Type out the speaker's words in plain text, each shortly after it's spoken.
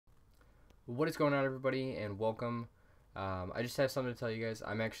What is going on, everybody, and welcome. I just have something to tell you guys.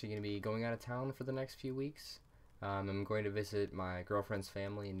 I'm actually going to be going out of town for the next few weeks. I'm going to visit my girlfriend's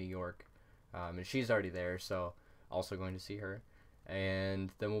family in New York, and she's already there, so also going to see her. And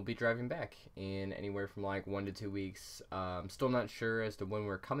then we'll be driving back in anywhere from like 1 to 2 weeks. Still not sure as to when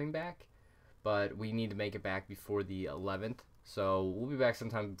we're coming back, but we need to make it back before the 11th. So we'll be back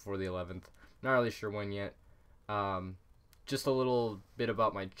sometime before the 11th. Not really sure when yet. Um, just a little bit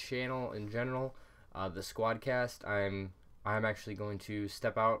about my channel in general. The Squadcast. I'm actually going to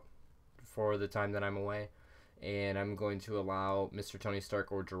step out for the time that I'm away, and I'm going to allow Mr. Tony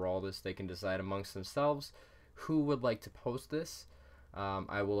Stark or Geraldus. They can decide amongst themselves who would like to post this. I'm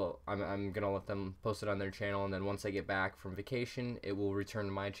gonna let them post it on their channel, and then once I get back from vacation, it will return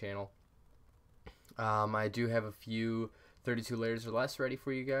to my channel. I do have a few 32 layers or less ready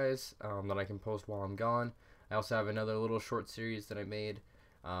for you guys that I can post while I'm gone. I also have another little short series that I made,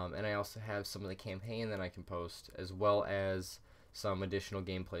 and I also have some of the campaign that I can post, as well as some additional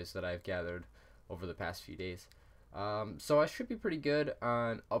gameplays that I've gathered over the past few days. So I should be pretty good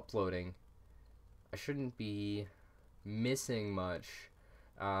on uploading. I shouldn't be missing much.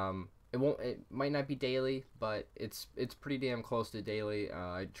 It might not be daily, but it's pretty damn close to daily.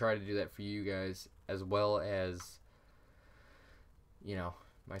 I try to do that for you guys as well as,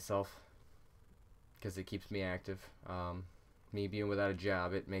 myself, because it keeps me active. Me being without a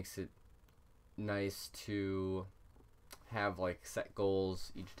job, it makes it nice to have like set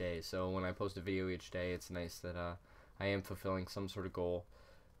goals each day. So when I post a video each day, it's nice that I am fulfilling some sort of goal,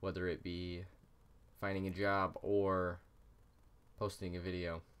 whether it be finding a job or posting a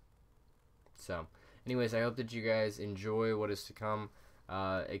video. So anyways, I hope that you guys enjoy what is to come.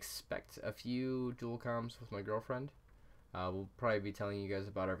 Expect a few dual comms with my girlfriend. We'll probably be telling you guys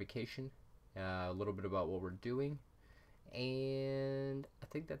about our vacation, a little bit about what we're doing, and I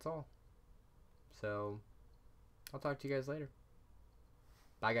think that's all. So I'll talk to you guys later.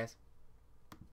 Bye, guys.